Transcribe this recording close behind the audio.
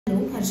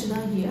Harshita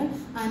here.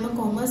 I am a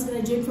commerce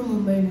graduate from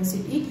Mumbai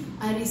University.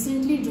 I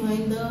recently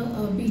joined the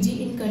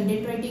PG in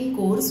Content Writing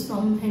course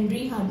from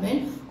Henry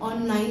Harvin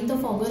on 9th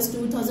of August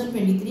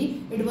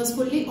 2023. It was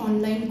fully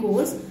online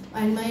course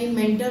and my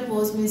mentor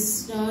was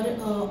Mr.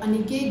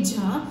 Aniket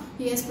Jha.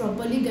 He has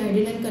properly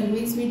guided and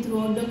convinced me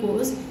throughout the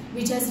course,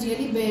 which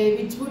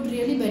would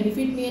really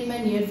benefit me in my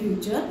near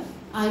future.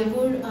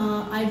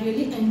 I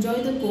really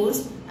enjoy the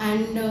course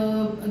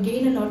and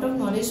gain a lot of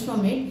knowledge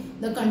from it.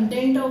 The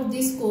content of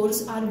this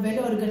course are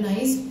well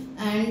organized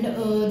and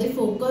they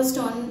focused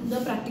on the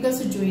practical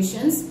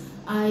situations.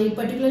 I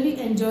particularly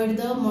enjoyed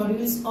the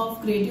modules of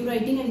creative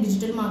writing and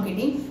digital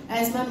marketing,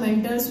 as my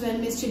mentors were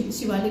Ms.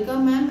 Shivalika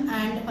ma'am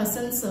and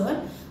Hassan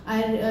sir.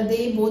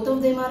 Both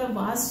of them are a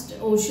vast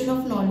ocean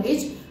of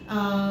knowledge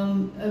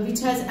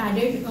which has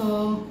added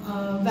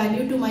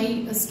value to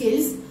my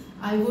skills.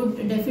 I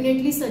would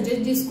definitely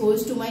suggest this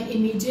course to my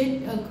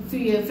immediate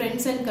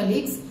friends and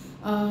colleagues.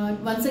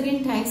 Once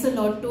again, thanks a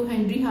lot to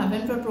Henry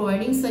Harvin for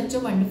providing such a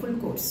wonderful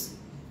course.